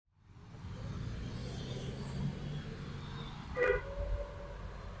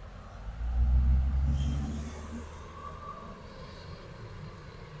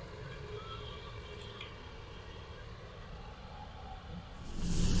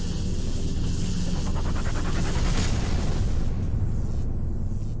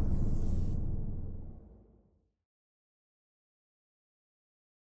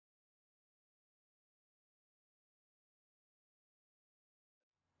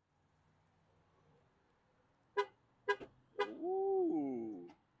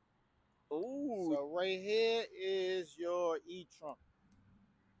right here is your e-trunk.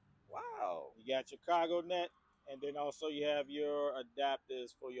 Wow. You got your cargo net, and then also you have your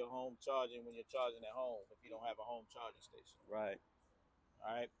adapters for your home charging when you're charging at home if you don't have a home charging station. Right.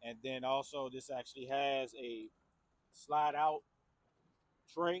 All right, and then also this actually has a slide out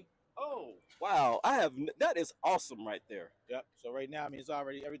tray. Oh, wow. That is awesome right there. Yep. So right now, I mean, it's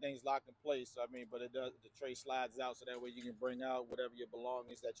already everything's locked in place. I mean, but it does the tray slides out so that way you can bring out whatever your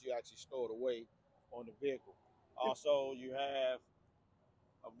belongings that you actually stored away on the vehicle. Also, you have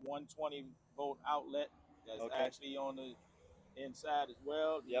a 120-volt outlet that's Okay. actually on the inside as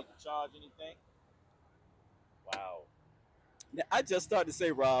well. If you Yep. need to charge anything. Wow. Now, I just started to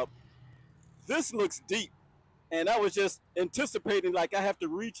say, Rob, this looks deep. And I was just anticipating like I have to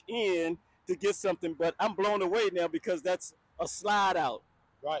reach in to get something, but I'm blown away now because that's a slide out.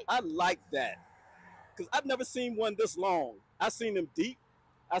 Right. I like that because I've never seen one this long. I've seen them deep.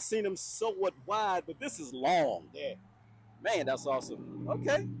 I've seen them somewhat wide, but this is long. Yeah. Man, that's awesome.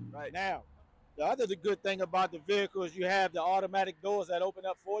 Okay. Right now, the other good thing about the vehicle is you have the automatic doors that open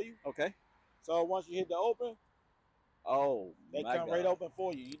up for you. Okay. So once you hit the open, oh, they my come God. right open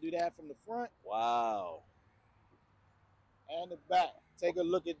for you. You do that from the front. Wow. And the back. Take a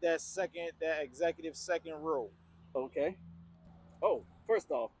look at that executive second row. Okay. Oh,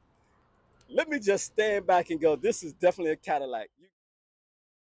 first off, let me just stand back and go, this is definitely a Cadillac.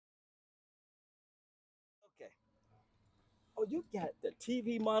 Okay. Oh, you got the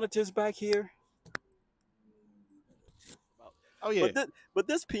TV monitors back here? Oh, yeah. But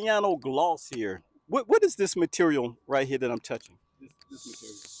this piano gloss here, what is this material right here that I'm touching? This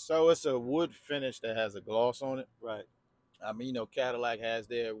material. So it's a wood finish that has a gloss on it. Right. I mean, Cadillac has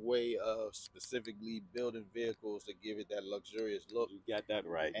their way of specifically building vehicles to give it that luxurious look. You got that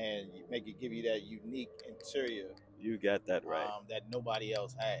right. And give you that unique interior. You got that right. That nobody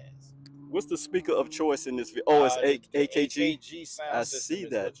else has. What's the speaker of choice in this vehicle? Oh, it's AKG. AKG sound I system see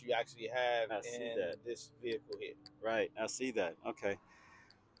is that. what you actually have in this vehicle here. Right. I see that. Okay.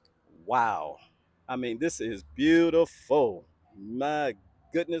 Wow. I mean, this is beautiful. My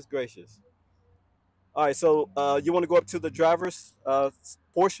goodness gracious. All right, so you want to go up to the driver's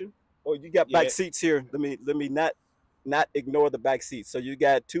portion, or you got back seats here? Let me not ignore the back seats. So you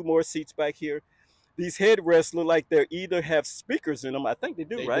got two more seats back here. These headrests look like they either have speakers in them. I think they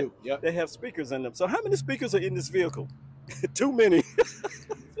do, right? Do. Yep. They have speakers in them. So how many speakers are in this vehicle? Too many.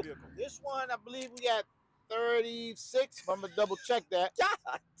 This one, I believe we got 36. I'm gonna double check that.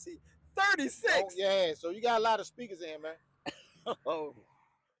 God, 36. Oh, yeah, so you got a lot of speakers in here, man. Oh.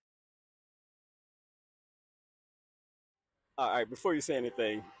 All right, before you say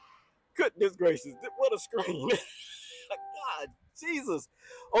anything, goodness gracious, what a screen. God, Jesus.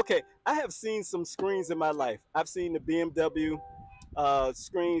 Okay, I have seen some screens in my life. I've seen the BMW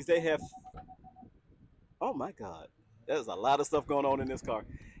screens. They have, oh my God, there's a lot of stuff going on in this car.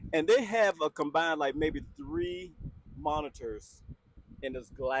 And they have a combined like maybe 3 monitors in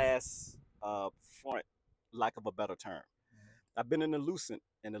this glass front, lack of a better term. I've been in the Lucent,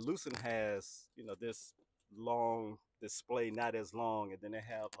 and the Lucent has, this long display, not as long, and then they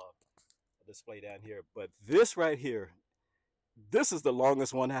have a display down here. But this right here, this is the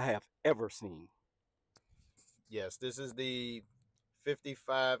longest one I have ever seen. Yes, this is the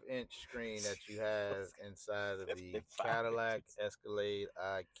 55-inch screen that you have inside of the Cadillac Escalade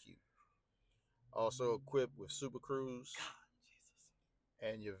IQ. Also equipped with Super Cruise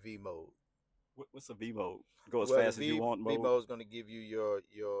and your V mode. What's a V mode? Go as fast as you want mode? V mode is going to give you your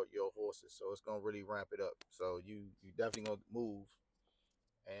horses, so it's going to really ramp it up. So you definitely going to move.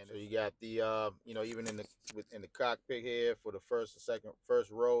 And so you got the even in the cockpit here for the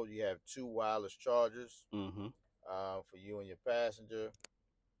first row, you have 2 wireless chargers for you and your passenger.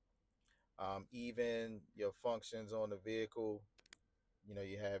 Even your functions on the vehicle,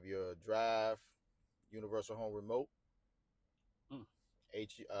 you have your drive, universal home remote,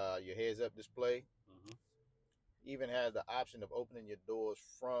 your heads-up display. Even has the option of opening your doors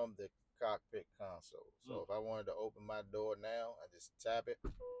from the cockpit console. So if I wanted to open my door now, I just tap it,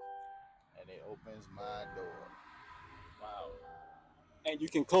 and it opens my door. Wow. And you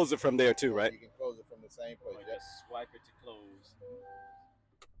can close it from there too, right? You can close it from the same place. Just swipe it to close,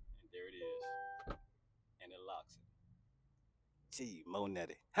 and there it is, and it locks it. Gee,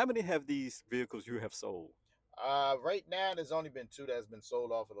 Monetti. How many have these vehicles you have sold? Right now, there's only been 2 that's been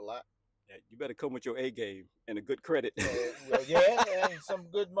sold off of the lot. Yeah, you better come with your A game and a good credit. Well, yeah, and some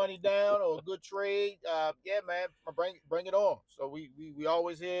good money down or a good trade. Yeah, man, bring it on. So we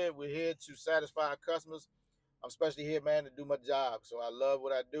always here. We're here to satisfy our customers. I'm especially here, man, to do my job. So I love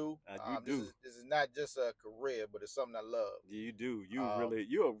what I do. You do. This is not just a career, but it's something I love. You do. You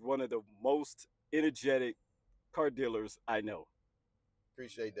are one of the most energetic car dealers I know.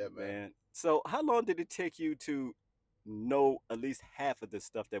 Appreciate that, man. Man. So how long did it take you to know at least half of the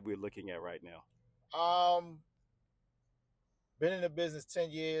stuff that we're looking at right now? Been in the business 10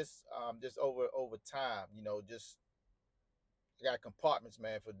 years. Just over time, just I got compartments,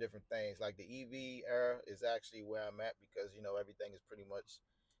 man, for different things. Like the EV era is actually where I'm at because everything is pretty much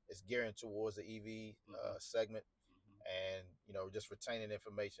it's gearing towards the EV segment, and just retaining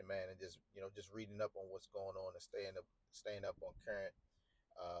information, man, and just reading up on what's going on and staying up on current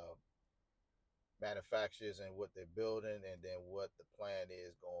uh, manufacturers and what they're building, and then what the plan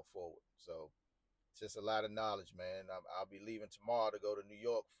is going forward. So it's just a lot of knowledge, man. I'll be leaving tomorrow to go to New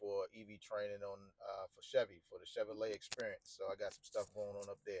York for EV training on for Chevy for the Chevrolet experience. So I got some stuff going on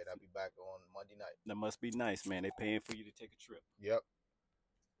up there, and I'll be back on Monday night. That must be nice, man. They're paying for you to take a trip. Yep.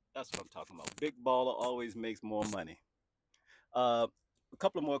 That's what I'm talking about. Big baller always makes more money. A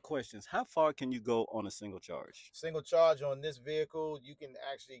couple of more questions. How far can you go on a single charge? Single charge on this vehicle, you can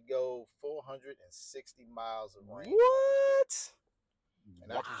actually go 460 miles of range. What?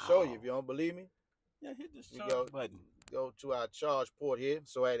 And I can show you if you don't believe me. Yeah, hit this charge button. Go to our charge port here.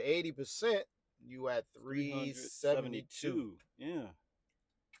 So at 80%, you at 372. Yeah.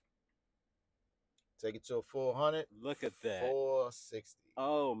 Take it to a 400. Look at that. 460.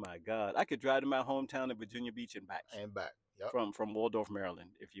 Oh my God! I could drive to my hometown of Virginia Beach and back. Yep. From Waldorf, Maryland,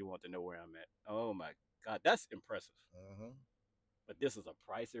 if you want to know where I'm at. Oh my God, that's impressive. But this is a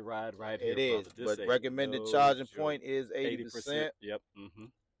pricey ride right here. It is, but recommended charging point is 80%. Yep.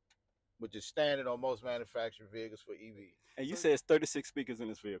 Which is standard on most manufactured vehicles for EV. And you said it's 36 speakers in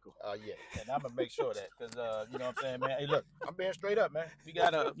this vehicle. Yeah, and I'm gonna make sure that because you know what I'm saying, man. Hey, look, I'm being straight up, man. We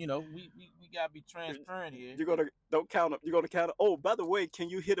gotta, we gotta be transparent here. You're gonna don't count them. You're gonna count them. Oh, by the way, can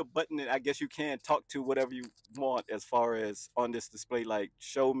you hit a button and I guess you can talk to whatever you want as far as on this display, like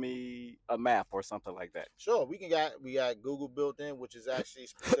show me a map or something like that. Sure, we got Google built in, which is actually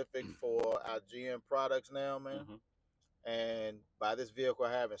specific for our GM products now, man. And by this vehicle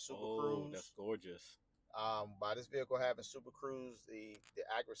having Super Cruise, that's gorgeous. By this vehicle having Super Cruise, the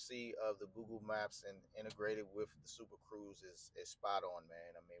accuracy of the Google Maps and integrated with the Super Cruise is spot on,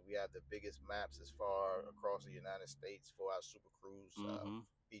 man. I mean, we have the biggest maps as far across the United States for our Super Cruise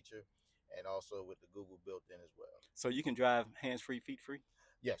feature, and also with the Google built in as well. So you can drive hands-free, feet-free?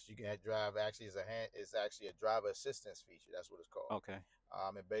 Yes, you can drive. Actually, it's actually a driver assistance feature. That's what it's called. Okay.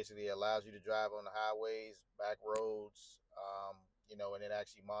 It basically allows you to drive on the highways, back roads, and it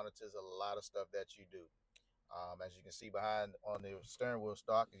actually monitors a lot of stuff that you do. As you can see behind on the steering wheel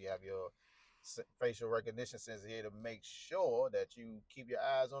stock, you have your facial recognition sensor here to make sure that you keep your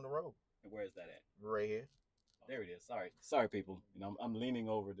eyes on the road. And where is that at? Right here. There it is. Sorry, people. I'm leaning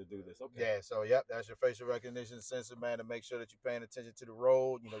over to do this. Okay. Yeah. So that's your facial recognition sensor, man, to make sure that you're paying attention to the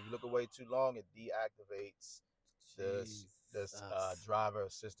road. You look away too long, it deactivates this driver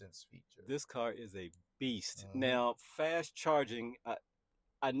assistance feature. This car is a beast. Now, fast charging.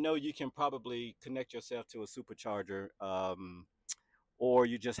 I know you can probably connect yourself to a supercharger, or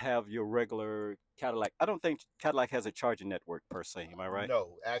you just have your regular Cadillac. I don't think Cadillac has a charging network per se. Am I right?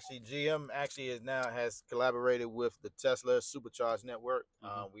 No, actually, GM has collaborated with the Tesla Supercharge Network.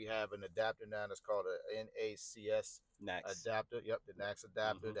 We have an adapter now that's called a NACS adapter. Yep, the NACS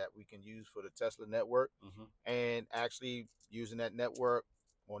adapter that we can use for the Tesla network. And actually, using that network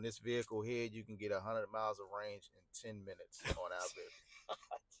on this vehicle here, you can get 100 miles of range in 10 minutes on our vehicle.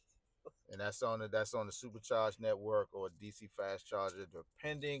 And that's on the supercharged network or DC fast charger,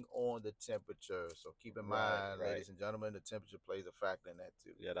 depending on the temperature. So keep in mind, ladies and gentlemen, the temperature plays a factor in that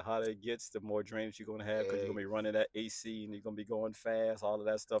too. Yeah, the hotter it gets, the more drainage you're gonna have because you're gonna be running that AC and you're gonna be going fast. All of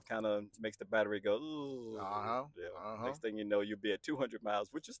that stuff kind of makes the battery go. Ooh. Next thing you know, you'll be at 200 miles,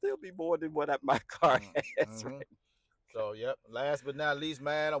 which will still be more than what my car has. Right? So last but not least,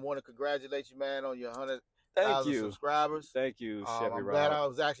 man, I want to congratulate you, man, on your 100. Thank you, subscribers. Thank you, Chevy. I'm glad I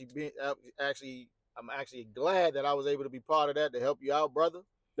was I'm actually glad that I was able to be part of that to help you out, brother.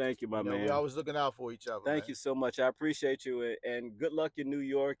 Thank you, my man. We always looking out for each other. Thank you so much. I appreciate you, and good luck in New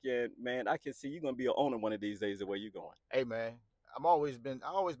York. And man, I can see you're gonna be an owner one of these days. The way you're going. Hey, man, I always been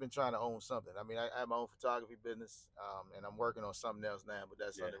trying to own something. I mean, I have my own photography business, and I'm working on something else now, but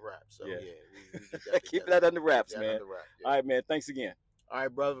that's under wraps. So we keep that under wraps, man. All right, man. Thanks again. All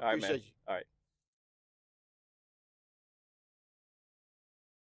right, brother. Appreciate you. All right.